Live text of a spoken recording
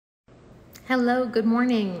Hello, good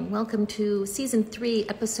morning. Welcome to Season 3,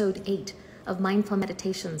 Episode 8 of Mindful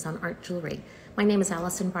Meditations on Art Jewelry. My name is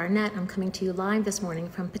Allison Barnett. I'm coming to you live this morning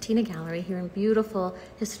from Patina Gallery here in beautiful,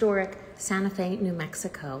 historic Santa Fe, New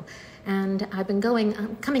Mexico. And I've been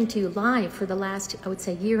coming to you live for the last, I would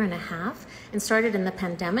say, year and a half, and started in the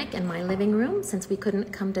pandemic in my living room since we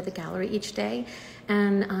couldn't come to the gallery each day.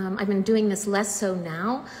 And I've been doing this less so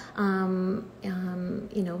now,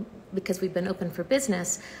 because we've been open for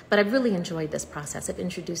business, but I've really enjoyed this process of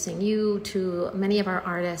introducing you to many of our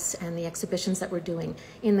artists and the exhibitions that we're doing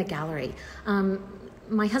in the gallery.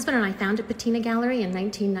 My husband and I founded Patina Gallery in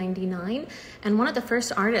 1999, and one of the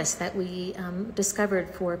first artists that we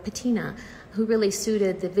discovered for Patina, who really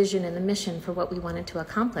suited the vision and the mission for what we wanted to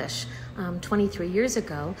accomplish 23 years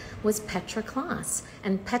ago, was Petra Class.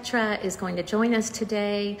 And Petra is going to join us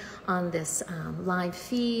today on this live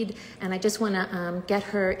feed, and I just want to get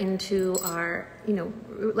her into our,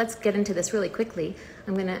 let's get into this really quickly.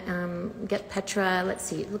 I'm going to get Petra, let's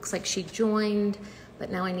see, it looks like she joined,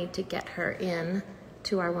 but now I need to get her in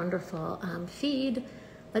to our wonderful feed.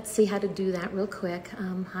 Let's see how to do that real quick.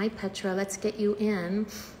 Hi Petra, let's get you in.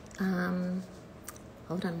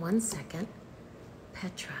 Hold on one second.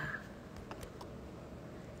 Petra.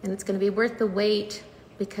 And it's going to be worth the wait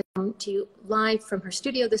because I'm to you live from her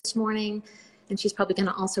studio this morning, and she's probably going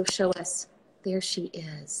to also show us. There she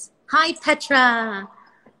is. Hi Petra.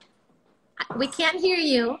 We can't hear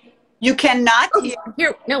you. You cannot hear.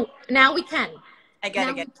 Here, no, now we can. I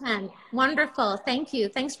gotta get. Wonderful. Thank you.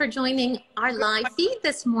 Thanks for joining our live feed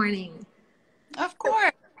this morning. Of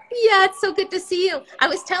course. Yeah, it's so good to see you. I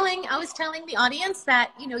was telling the audience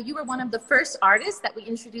that, you were one of the first artists that we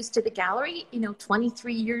introduced to the gallery,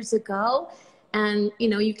 23 years ago. And,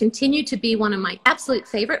 you continue to be one of my absolute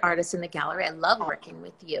favorite artists in the gallery. I love working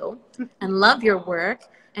with you and love your work.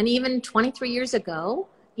 And even 23 years ago,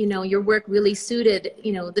 your work really suited,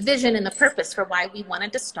 the vision and the purpose for why we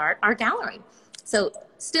wanted to start our gallery. So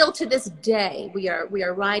still to this day, we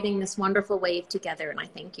are riding this wonderful wave together, and I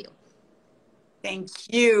thank you. Thank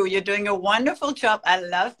you. You're doing a wonderful job. I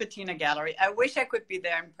love Patina Gallery. I wish I could be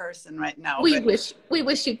there in person right now. We wish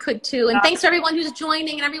you could too. And thanks to everyone who's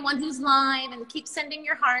joining and everyone who's live, and keep sending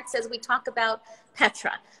your hearts as we talk about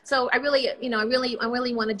Petra. So I really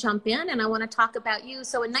want to jump in, and I want to talk about you.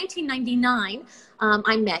 So in 1999,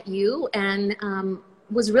 I met you and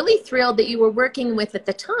was really thrilled that you were working with, at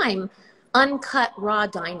the time, uncut raw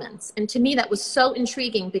diamonds. And to me, that was so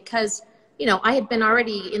intriguing because, I had been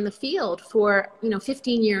already in the field for,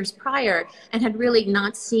 15 years prior and had really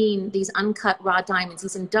not seen these uncut raw diamonds,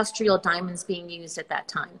 these industrial diamonds being used at that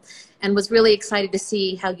time, and was really excited to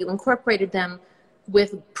see how you incorporated them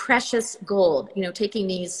with precious gold, taking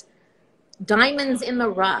these diamonds in the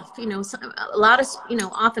rough, a lot of,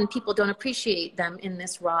 often people don't appreciate them in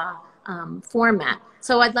this raw format.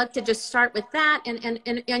 So I'd like to just start with that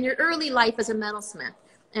and your early life as a metalsmith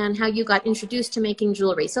and how you got introduced to making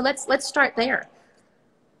jewelry. So let's start there.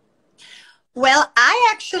 Well,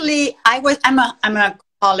 I'm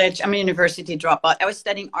a university dropout. I was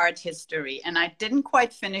studying art history, and I didn't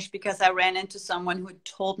quite finish because I ran into someone who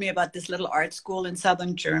told me about this little art school in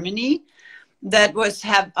southern Germany that was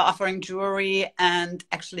offering jewelry and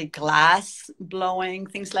actually glass blowing,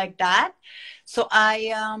 things like that. So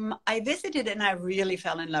I visited, and I really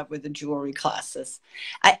fell in love with the jewelry classes.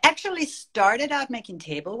 I actually started out making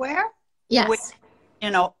tableware. Yes. With,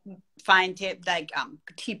 fine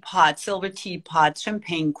teapots, silver teapots,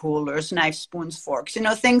 champagne coolers, knife, spoons, forks,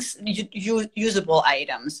 things, usable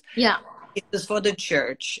items. Yeah. It was for the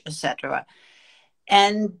church, etc.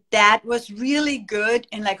 And that was really good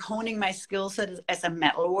in honing my skill set as a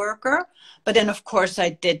metal worker. But then, of course,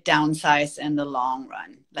 I did downsize in the long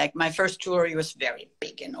run. My first jewelry was very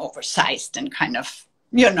big and oversized and kind of,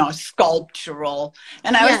 sculptural.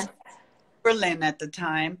 And I was in Berlin at the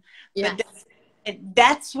time. Yeah. But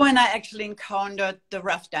that's when I actually encountered the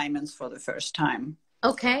rough diamonds for the first time.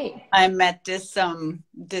 Okay. I met this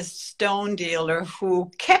stone dealer who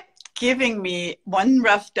kept giving me one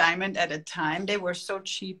rough diamond at a time. They were so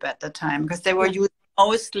cheap at the time because they were used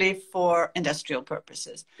mostly for industrial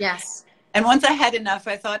purposes. Yes. And once I had enough,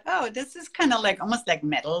 I thought, oh, this is kind of almost like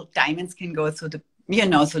metal. Diamonds can go through the,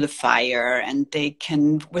 through the fire, and they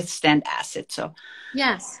can withstand acid. So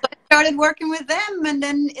yes. So I started working with them, and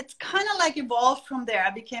then it's kind of evolved from there. I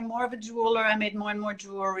became more of a jeweler. I made more and more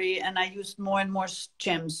jewelry, and I used more and more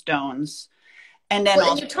gemstones. And then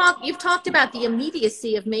you've talked about the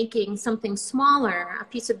immediacy of making something smaller, a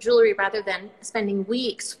piece of jewelry, rather than spending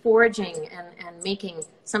weeks forging and making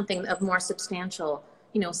something of more substantial,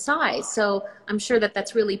 size. So I'm sure that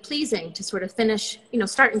that's really pleasing to sort of finish,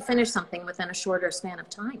 start and finish something within a shorter span of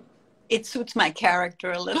time. it suits my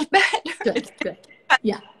character a little better. Good, good.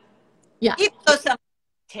 Yeah, yeah. Even though some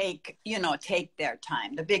take their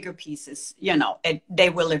time, the bigger pieces, they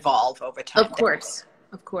will evolve over time. Of course,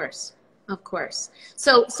 of course, of course.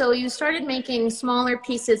 So you started making smaller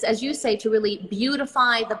pieces, as you say, to really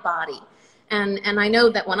beautify the body. And I know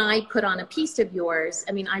that when I put on a piece of yours,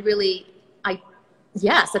 I mean,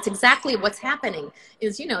 yes, that's exactly what's happening.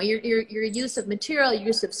 Is your use of material, your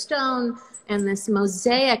use of stone, and this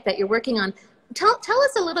mosaic that you're working on. Tell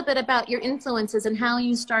us a little bit about your influences and how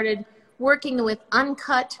you started working with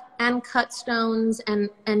uncut and cut stones, and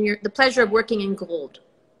the pleasure of working in gold.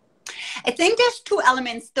 I think there's two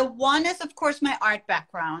elements. The one is, of course, my art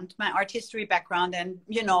background, my art history background, and,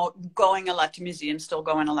 going a lot to museums, still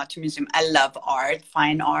going a lot to museums. I love art,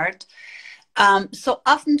 fine art. So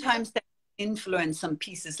oftentimes that influence some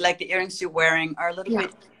pieces, like the earrings you're wearing are a little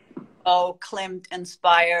bit, Klimt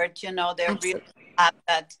inspired, they really have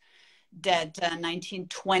that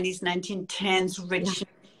 1920s, 1910s rich.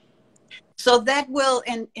 So that will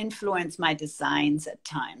influence my designs at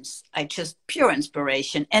times. Pure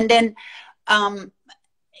inspiration. And then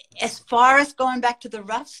as far as going back to the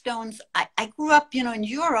rough stones, I grew up, in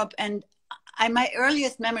Europe, and my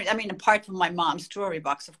earliest memory, I mean, apart from my mom's jewelry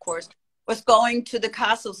box, of course, was going to the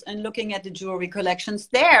castles and looking at the jewelry collections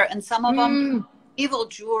there. And some of them, evil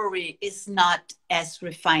jewelry is not as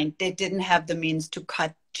refined. They didn't have the means to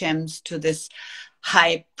cut gems to this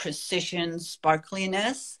high precision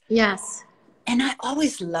sparkliness. Yes. And I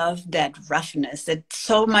always loved that roughness, that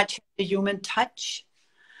so much the human touch.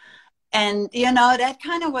 And, that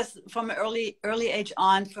kind of was from early age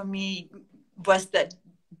on for me, was the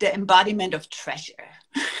embodiment of treasure.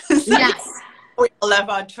 Yes. We love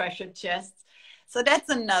our treasure chests. So that's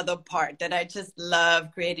another part that I just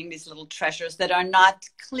love, creating these little treasures that are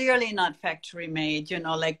clearly not factory made,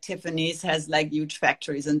 like Tiffany's has like huge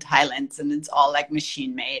factories in Thailand, and it's all like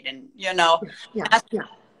machine made, and, Yeah.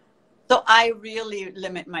 So I really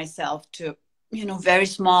limit myself to, very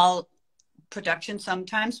small production.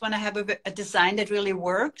 Sometimes when I have a design that really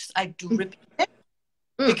works, I do repeat it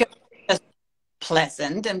because it's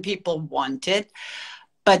pleasant and people want it.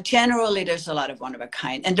 But generally, there's a lot of one of a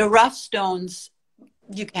kind. And the rough stones,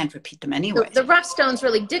 you can't repeat them anyway. The rough stones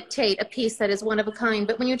really dictate a piece that is one of a kind.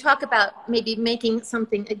 But when you talk about maybe making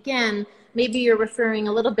something again, maybe you're referring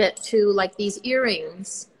a little bit to like these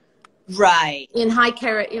earrings. Right. In high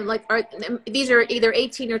carat, these are either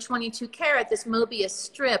 18 or 22 carat, this Mobius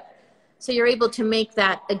strip. So you're able to make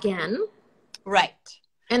that again. Right.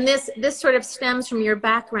 And this sort of stems from your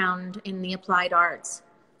background in the applied arts.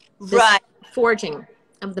 Right. Forging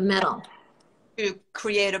of the metal. To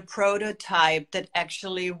create a prototype that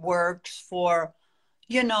actually works for,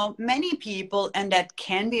 many people, and that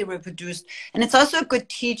can be reproduced. And it's also a good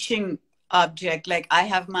teaching object. Like I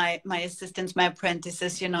have my assistants, my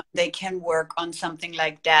apprentices, they can work on something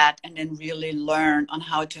like that and then really learn on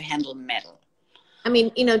how to handle metal. I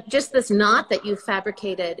mean, just this knot that you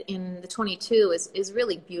fabricated in the 22 is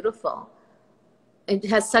really beautiful. It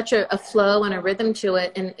has such a flow and a rhythm to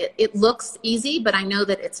it, and it looks easy, but I know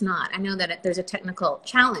that it's not. I know that there's a technical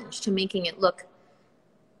challenge to making it look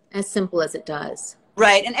as simple as it does.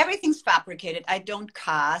 Right, and everything's fabricated. I don't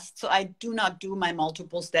cast, so I do not do my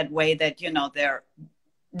multiples that way. That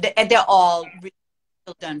they're all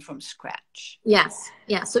done from scratch. Yes,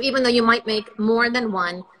 yeah. So even though you might make more than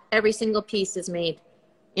one, every single piece is made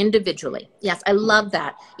individually. Yes, I love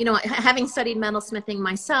that. Having studied metalsmithing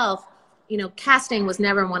myself, casting was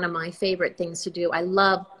never one of my favorite things to do. I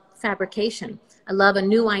love fabrication. I love a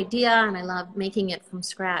new idea, and I love making it from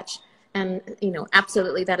scratch. And,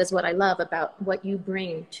 absolutely that is what I love about what you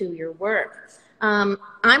bring to your work. I'm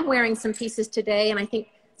wearing some pieces today, and I think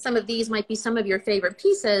some of these might be some of your favorite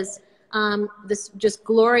pieces. This just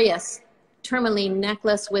glorious tourmaline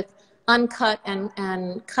necklace with uncut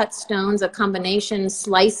and cut stones, a combination,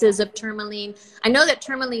 slices of tourmaline. I know that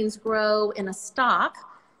tourmalines grow in a stalk,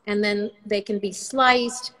 and then they can be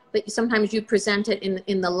sliced, but sometimes you present it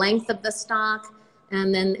in the length of the stalk,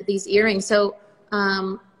 and then these earrings.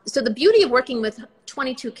 So the beauty of working with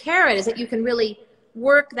 22 karat is that you can really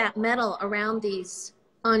work that metal around these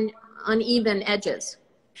uneven edges.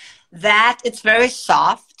 That it's very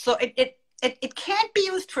soft. So it can't be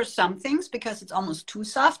used for some things because it's almost too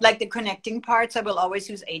soft. Like the connecting parts, I will always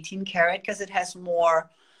use 18 karat because it has more,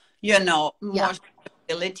 more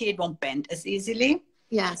stability. It won't bend as easily.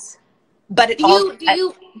 Yes. But do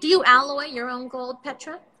you alloy your own gold,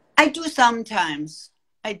 Petra? I do sometimes.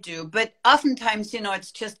 I do, but oftentimes,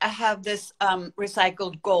 it's just I have this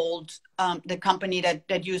recycled gold, the company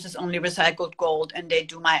that uses only recycled gold, and they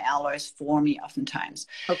do my alloys for me oftentimes.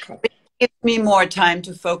 Okay. gives me more time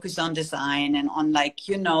to focus on design and on, like,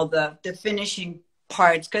 you know, the finishing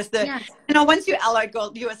parts, because Yes. you know, once you alloy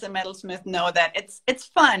gold, you as a metalsmith know that it's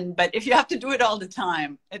fun, but if you have to do it all the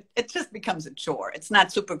time, it just becomes a chore. It's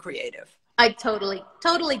not super creative. I totally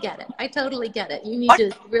get it. I totally get it. You need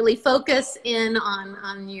to really focus in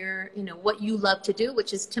on your, you know, what you love to do,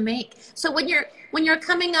 which is to make. So when you're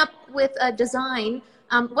coming up with a design,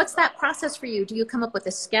 what's that process for you? Do you come up with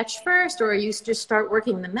a sketch first, or you just start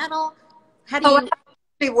working the metal? How do you? I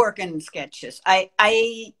actually work in sketches.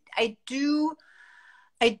 I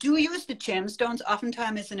do use the gemstones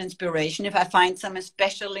oftentimes as an inspiration. If I find some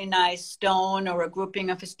especially nice stone or a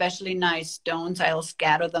grouping of especially nice stones, I'll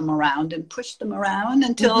scatter them around and push them around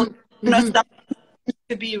until, you know, something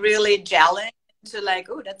to be really gelling to, like,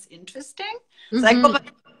 oh, that's interesting. So I go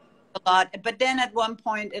back a lot, but then at one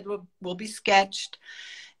point it will be sketched.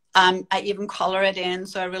 I even color it in,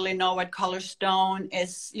 so I really know what color stone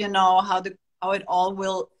is, you know, how it all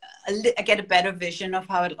will, I get a better vision of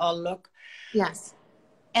how it all look. Yes.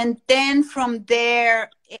 And then from there,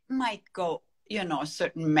 it might go, you know,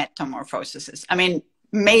 certain metamorphoses. I mean,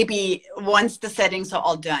 maybe once the settings are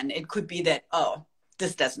all done, it could be that, oh,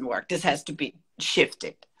 this doesn't work. This has to be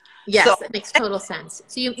shifted. Yes, so, it makes total sense.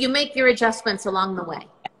 So you make your adjustments along the way.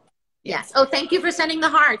 Yes. Oh, thank you for sending the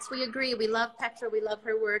hearts. We agree. We love Petra. We love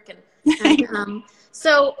her work. And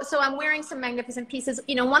so I'm wearing some magnificent pieces.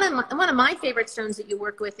 You know, one of my favorite stones that you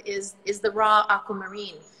work with is the raw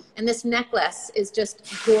aquamarine. And this necklace is just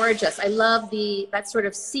gorgeous. I love that sort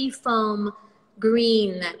of sea foam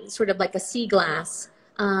green, that sort of like a sea glass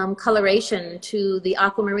coloration to the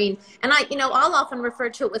aquamarine. And I'll often refer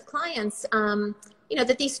to it with clients, you know,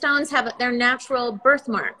 that these stones have their natural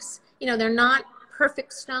birthmarks. You know, they're not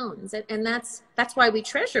perfect stones, and that's why we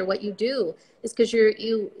treasure what you do, is because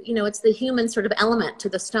you know, it's the human sort of element to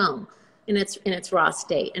the stone in its raw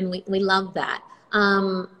state, and we love that.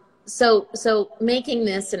 So making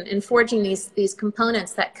this and forging these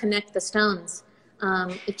components that connect the stones,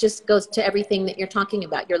 it just goes to everything that you're talking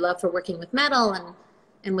about, your love for working with metal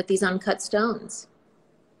and with these uncut stones.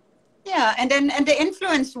 Yeah, and the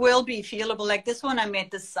influence will be feelable. Like this one I made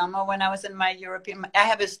this summer when I was in my I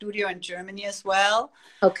have a studio in Germany as well.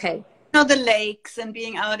 Okay. You know, the lakes and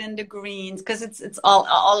being out in the greens, because it's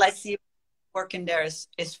all I see working there is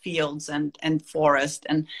fields and forest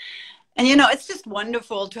and you know, it's just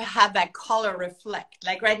wonderful to have that color reflect.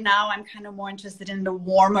 Like right now I'm kind of more interested in the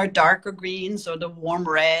warmer, darker greens or the warm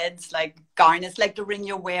reds, like garnets, like the ring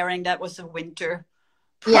you're wearing. That was a winter.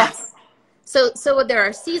 Yes. So there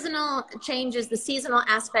are seasonal changes, the seasonal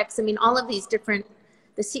aspects. I mean, all of these different,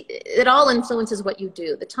 it all influences what you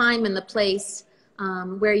do, the time and the place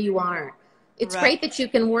where you are. It's great that you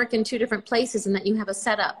can work in two different places and that you have a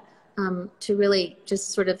setup to really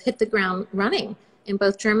just sort of hit the ground running in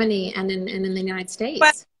both Germany and in the United States. Well,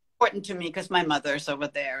 it's important to me because my mother's over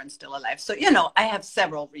there and still alive. So, you know, I have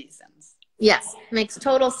several reasons. Yes, makes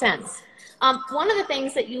total sense. One of the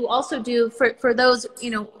things that you also do for those,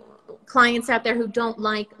 you know, clients out there who don't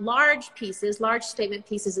like large pieces, large statement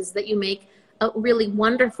pieces, is that you make a really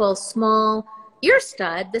wonderful small ear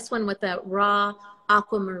stud. This one with a raw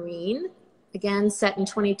aquamarine, again, set in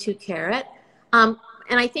 22 karat. And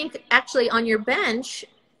I think actually on your bench,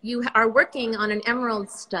 you are working on an emerald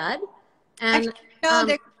stud. And actually, no,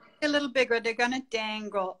 they're a little bigger. They're going to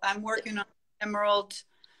dangle. I'm working on emerald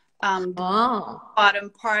bottom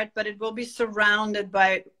part, but it will be surrounded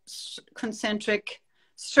by concentric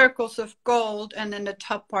circles of gold, and then the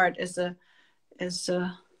top part is a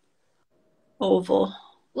oval.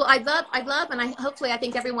 Well, I'd love, and hopefully I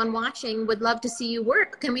think everyone watching would love to see you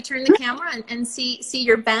work. Can we turn the camera and see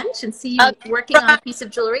your bench and see you working on a piece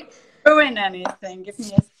of jewelry? Ruin anything. Give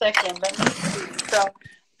me a second. Let me see. So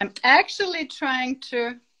I'm actually trying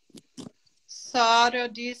to solder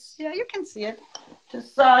these. Yeah, you can see it. To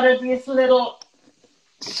solder these little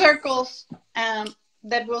circles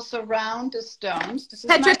that will surround the stones.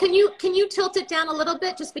 Petra, can you tilt it down a little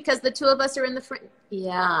bit, just because the two of us are in the front?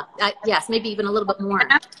 Yeah. Yes, maybe even a little bit more.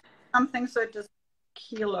 Something so it just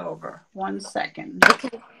keel over. 1 second.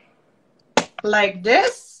 Okay. Like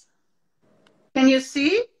this. Can you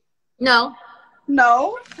see? No.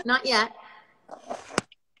 No. Not yet.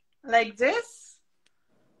 Like this?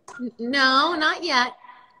 No, not yet.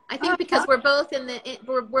 I think because we're both in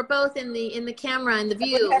the camera and the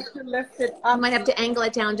view. I have to lift it up. I might have to angle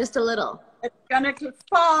it down just a little. It's gonna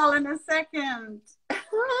fall in a second.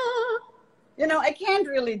 You know, I can't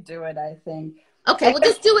really do it, I think. Okay, well,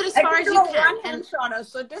 just do it as far as you can.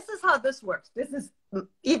 So this is how this works. This is,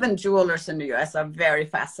 even jewelers in the US are very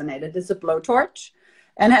fascinated. This is a blowtorch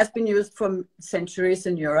and has been used for centuries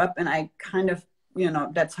in Europe. And I kind of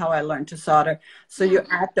that's how I learned to solder. So you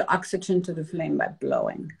add the oxygen to the flame by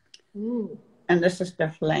blowing. Ooh. And this is the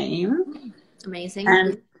flame. Amazing.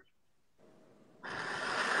 And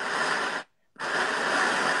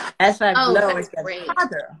as I blow, it gets great.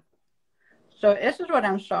 hotter. So this is what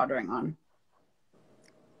I'm soldering on.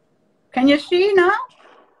 Can you see now?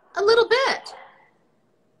 A little bit.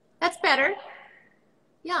 That's better.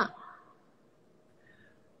 Yeah.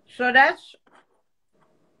 So that's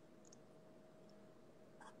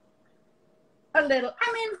a little,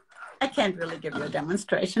 I can't really give you a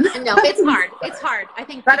demonstration. No, it's hard. It's hard. I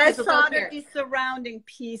think. But I soldered these surrounding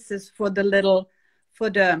pieces for the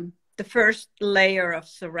first layer of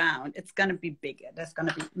surround. It's going to be bigger. There's going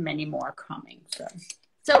to be many more coming.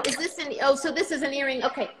 So is this so this is an earring.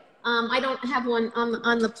 Okay. I don't have one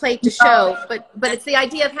on the plate to show, but it's the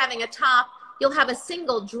idea of having a top. You'll have a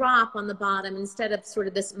single drop on the bottom instead of sort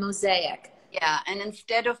of this mosaic. Yeah, and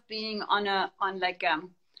instead of being on like a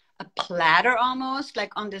platter almost,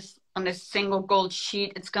 like on this single gold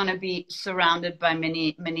sheet, it's going to be surrounded by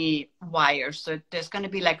many wires. So there's going to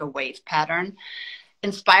be like a wave pattern,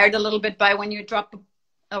 inspired a little bit by when you drop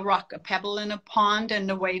a pebble in a pond and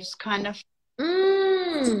the waves kind of.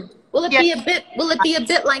 Will it be a bit? Will it be a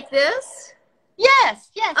bit like this?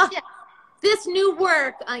 Yes. This new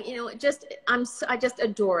work, I just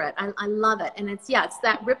adore it. I love it, and it's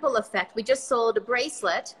that ripple effect. We just sold a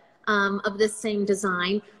bracelet of this same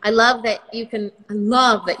design. I love that you do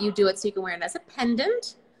it so you can wear it as a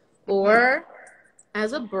pendant or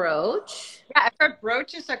as a brooch. Yeah, I've heard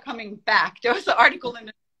brooches are coming back. There was an article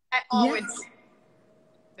in I always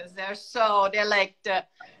because they're like the.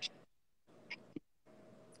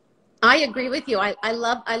 I agree with you. I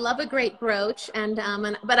love a great brooch,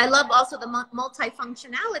 but I love also the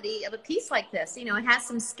multifunctionality of a piece like this. It has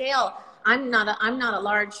some scale. I'm not a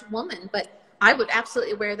large woman, but I would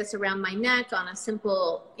absolutely wear this around my neck on a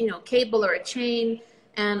simple, cable or a chain.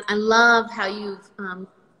 And I love how you've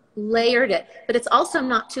layered it, but it's also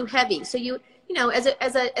not too heavy. So as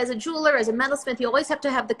a jeweler, as a metalsmith, you always have to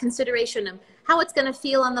have the consideration of how it's going to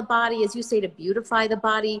feel on the body, as you say, to beautify the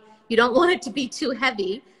body. You don't want it to be too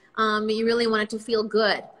heavy. You really want it to feel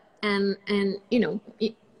good. And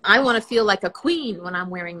I want to feel like a queen when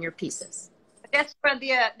I'm wearing your pieces. That's where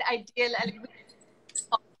the ideal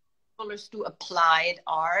jewelers do applied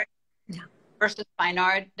art versus fine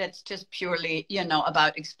art. That's just purely,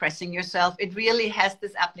 about expressing yourself. It really has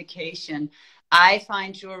this application. I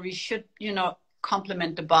find jewelry should,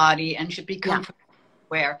 complement the body and should be comfortable to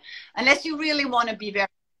wear. Unless you really want to be very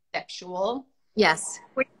conceptual. Yes.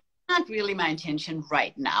 Not really my intention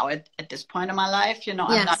right now at this point in my life. I'm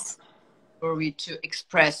not worried to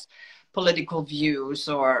express political views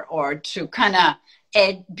or to kind of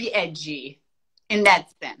be edgy in that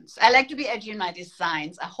sense. I like to be edgy in my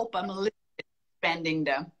designs. I hope I'm a little bit expanding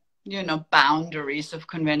the boundaries of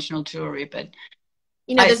conventional jewelry, but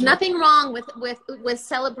there's nothing wrong with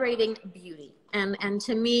celebrating beauty, and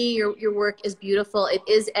to me your work is beautiful. It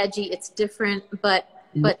is edgy, it's different, but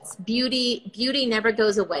beauty never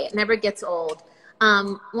goes away. It never gets old.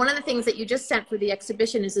 One of the things that you just sent for the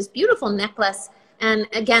exhibition is this beautiful necklace. And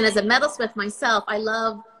again, as a metalsmith myself, I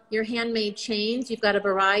love your handmade chains. You've got a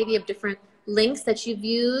variety of different links that you've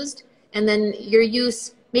used. And then your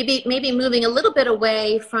use, maybe moving a little bit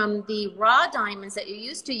away from the raw diamonds that you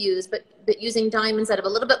used to use, but using diamonds that have a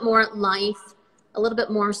little bit more life, a little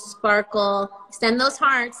bit more sparkle. Send those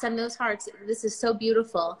hearts. This is so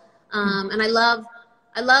beautiful. And I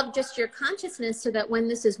love just your consciousness so that when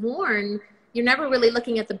this is worn, you're never really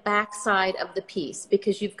looking at the back side of the piece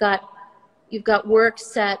because you've got work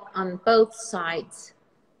set on both sides.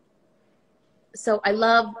 So I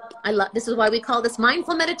love, this is why we call this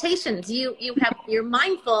mindful meditations. You're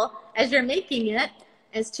mindful as you're making it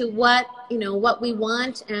as to what we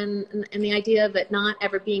want and the idea of it not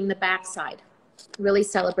ever being the back side, really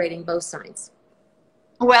celebrating both sides.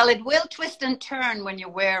 Well, it will twist and turn when you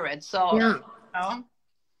wear it. So,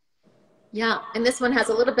 Yeah, and this one has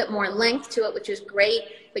a little bit more length to it, which is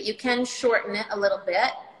great, but you can shorten it a little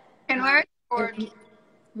bit. And wear it short.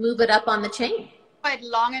 Move it up on the chain. Quite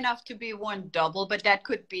long enough to be worn double, but that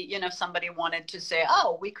could be, if somebody wanted to say,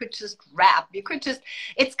 oh, we could just wrap. You could just,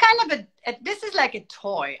 it's kind of this is like a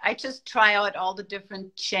toy. I just try out all the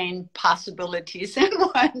different chain possibilities in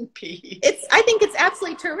one piece. I think it's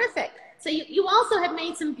absolutely terrific. So you also have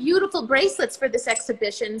made some beautiful bracelets for this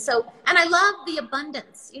exhibition. And I love the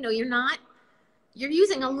abundance. You're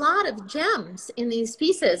using a lot of gems in these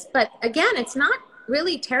pieces, but again, it's not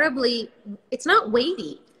really it's not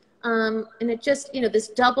weighty. And it just, this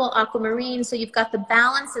double aquamarine. So you've got the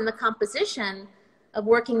balance in the composition of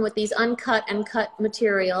working with these uncut and cut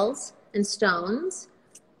materials. and stones.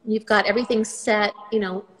 You've got everything set, you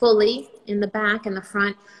know, fully in the back and the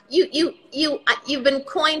front. You've been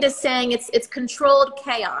coined as saying it's controlled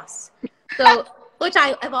chaos. So, which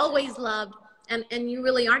I've always loved. And you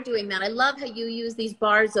really are doing that. I love how you use these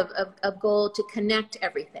bars of gold to connect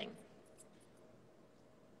everything.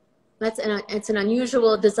 It's an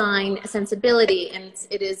unusual design sensibility, and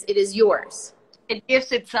it is yours. It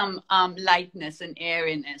gives it some lightness and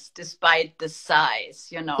airiness despite the size,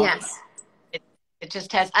 you know. Yes. It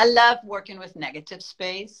just has, I love working with negative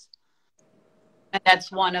space. And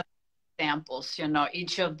that's one of the examples, you know,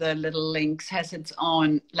 each of the little links has its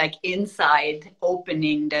own like inside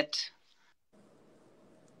opening that.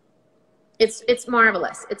 It's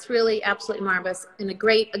marvelous. It's really absolutely marvelous, and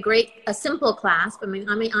a simple clasp. I mean,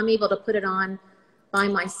 I'm able to put it on by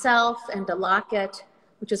myself and to lock it,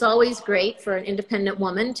 which is always great for an independent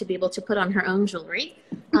woman to be able to put on her own jewelry.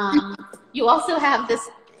 You also have this,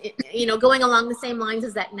 you know, going along the same lines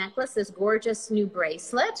as that necklace, this gorgeous new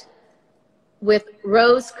bracelet with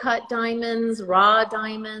rose cut diamonds, raw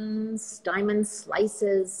diamonds, diamond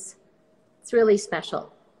slices. It's really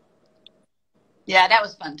special. Yeah, that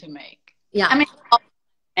was fun to make. Yeah. I mean,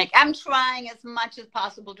 I'm trying as much as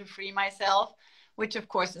possible to free myself, which of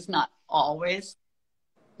course is not always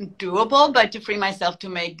doable, but to free myself to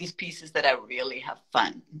make these pieces that I really have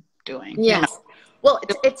fun doing. Yes. You know? Well,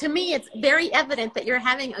 to me, it's very evident that you're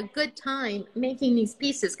having a good time making these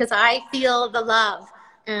pieces, because I feel the love,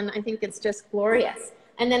 and I think it's just glorious.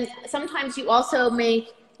 And then sometimes you also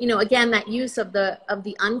make, you know, again, that use of the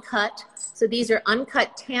uncut. So these are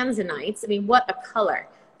uncut tanzanites. I mean, what a color.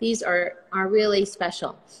 These are really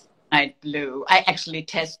special. Midnight blue. I actually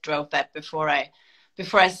test drove that before I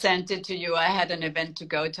sent it to you. I had an event to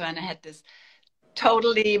go to, and I had this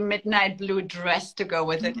totally midnight blue dress to go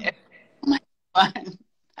with it. Oh my God.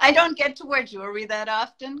 I don't get to wear jewelry that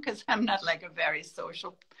often because I'm not like a very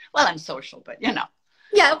social. Well, I'm social, but you know.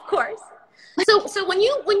 Yeah, of course. So when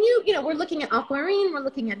you know, we're looking at aquamarine, we're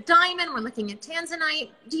looking at diamond, we're looking at tanzanite.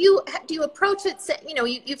 Do you approach it? You know,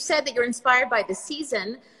 you've said that you're inspired by the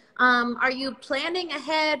season. Are you planning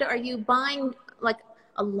ahead? Are you buying like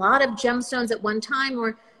a lot of gemstones at one time,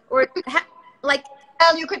 or like?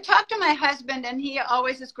 Well, you could talk to my husband, and he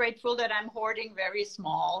always is grateful that I'm hoarding very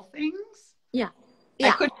small things. Yeah.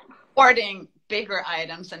 I could be hoarding bigger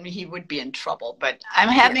items, and he would be in trouble. But I'm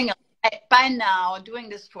having by now doing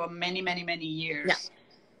this for many, many, many years,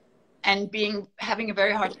 and having a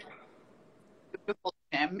very hard time with beautiful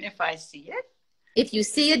gem if I see it. If you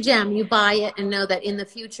see a gem, you buy it and know that in the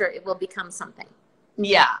future it will become something.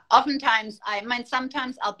 Yeah, oftentimes,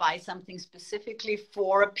 sometimes I'll buy something specifically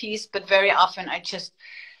for a piece, but very often I just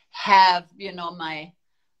have, you know, my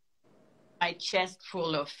chest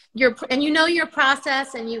full of and you know your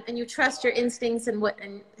process, and you trust your instincts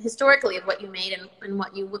and historically of what you made and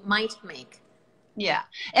what you might make. Yeah,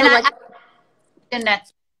 and so and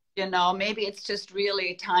that's, you know, maybe it's just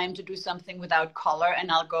really time to do something without color, and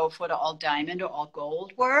I'll go for the all diamond or all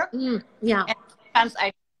gold work. Yeah. And sometimes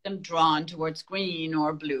I am drawn towards green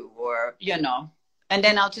or blue, or, you know, and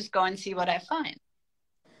then I'll just go and see what I find.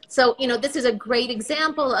 So, you know, this is a great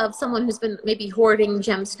example of someone who's been maybe hoarding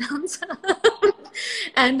gemstones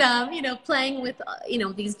and, you know, playing with, you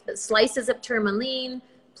know, these slices of tourmaline,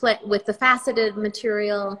 with the faceted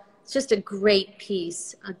material. It's just a great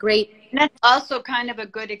piece, and that's also kind of a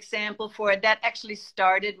good example for it. That actually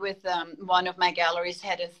started with one of my galleries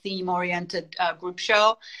had a theme-oriented group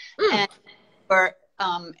show, and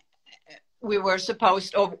we were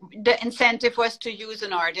supposed, or the incentive was to use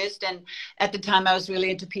an artist. And at the time I was really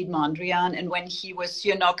into Piet Mondrian, and when he was,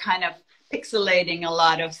 you know, kind of pixelating a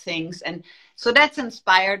lot of things. And so that's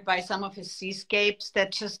inspired by some of his seascapes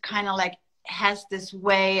that just kind of like has this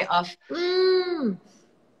way of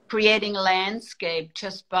creating landscape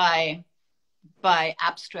just by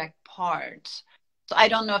abstract parts. So I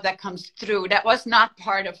don't know if that comes through. That was not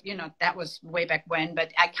part of, you know, that was way back when, but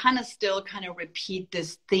I kind of still kind of repeat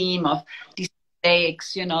this theme of these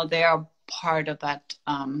mosaics, you know, they are part of that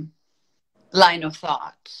line of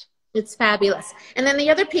thought. It's fabulous. And then the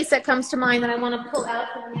other piece that comes to mind that I want to pull out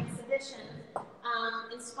from the exhibition,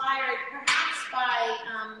 inspired perhaps by,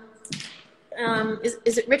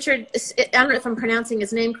 is it Richard, I don't know if I'm pronouncing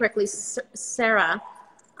his name correctly, Serra,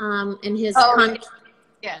 and his...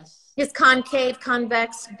 Yes. His concave,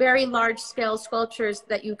 convex, very large-scale sculptures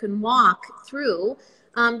that you can walk through.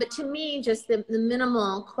 But to me, just the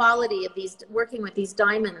minimal quality of these, working with these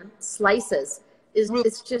diamond slices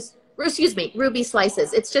it's just, excuse me, ruby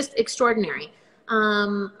slices. It's just extraordinary.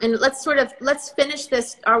 And let's finish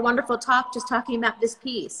our wonderful talk just talking about this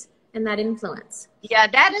piece. and that influence? Yeah,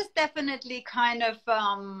 that is definitely kind of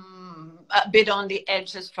a bit on the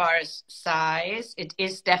edge as far as size. It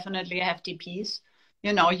is definitely a hefty piece.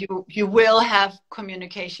 You know, you will have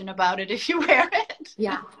communication about it if you wear it.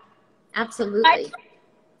 Yeah, absolutely.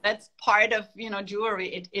 That's part of, you know,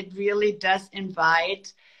 jewelry. It really does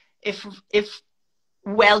invite, if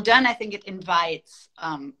well done, I think it invites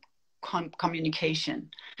communication.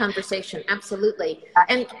 Conversation, absolutely.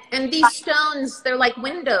 And these stones, they're like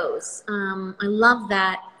windows. I love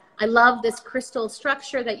that. I love this crystal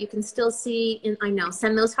structure that you can still see in, I know,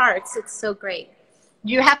 send those hearts. It's so great.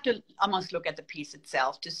 You have to almost look at the piece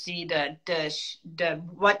itself to see what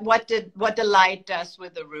the light does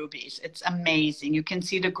with the rubies. It's amazing. You can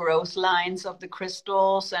see the growth lines of the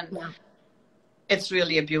crystals, and yeah. It's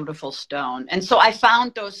really a beautiful stone. And so I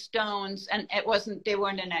found those stones, and they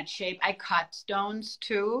weren't in that shape. I cut stones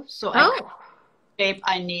too, so I cut the shape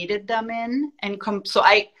I needed them in, and so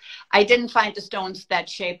I didn't find the stones that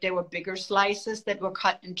shape. They were bigger slices that were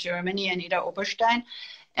cut in Germany in Ida Oberstein.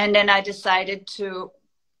 And then I decided it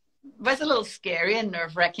was a little scary and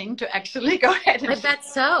nerve-wracking to actually go ahead and... I bet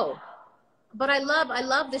so. But I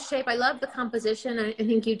love the shape. I love the composition. I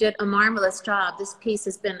think you did a marvelous job. This piece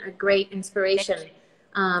has been a great inspiration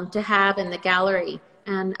to have in the gallery.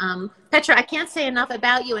 And Petra, I can't say enough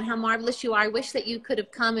about you and how marvelous you are. I wish that you could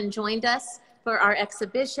have come and joined us for our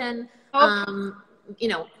exhibition. You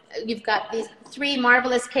know, you've got these 3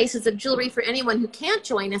 marvelous cases of jewelry. For anyone who can't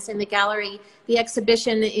join us in the gallery, the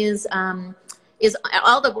exhibition is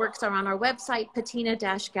all the works are on our website,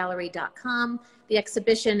 patina-gallery.com. The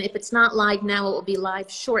exhibition, if it's not live now, it will be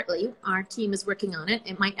live shortly. Our team is working on it.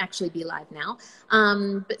 It might actually be live now.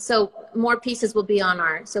 But so more pieces will be on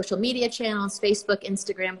our social media channels, Facebook,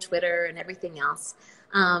 Instagram, Twitter, and everything else.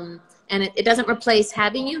 And it doesn't replace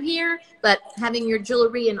having you here, but having your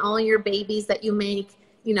jewelry and all your babies that you make,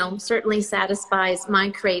 you know, certainly satisfies my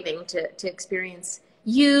craving to experience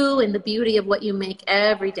you and the beauty of what you make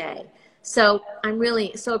every day. So I'm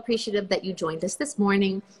really so appreciative that you joined us this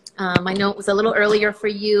morning. I know it was a little earlier for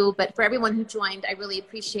you, but for everyone who joined, I really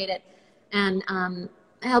appreciate it. And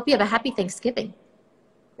I hope you have a happy Thanksgiving.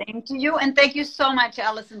 Thank you. And thank you so much,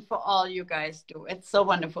 Allison, for all you guys do. It's so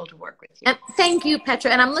wonderful to work with you. And thank you,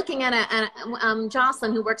 Petra. And I'm looking at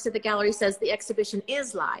Jocelyn, who works at the gallery, says the exhibition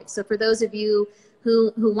is live. So for those of you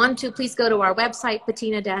who want to, please go to our website,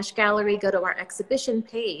 Patina-Gallery, go to our exhibition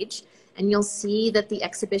page, and you'll see that the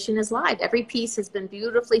exhibition is live. Every piece has been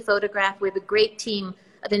beautifully photographed. We have a great team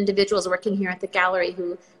of individuals working here at the gallery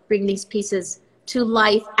who bring these pieces to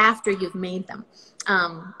life after you've made them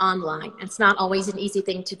online. It's not always an easy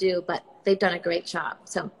thing to do, but they've done a great job.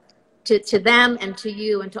 So to them and to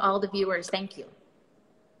you and to all the viewers, thank you.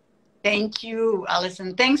 Thank you,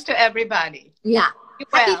 Allison. Thanks to everybody. Yeah.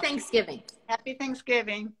 Happy Thanksgiving. Happy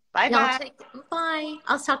Thanksgiving. Bye-bye. Bye.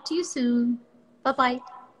 I'll talk to you soon. Bye-bye.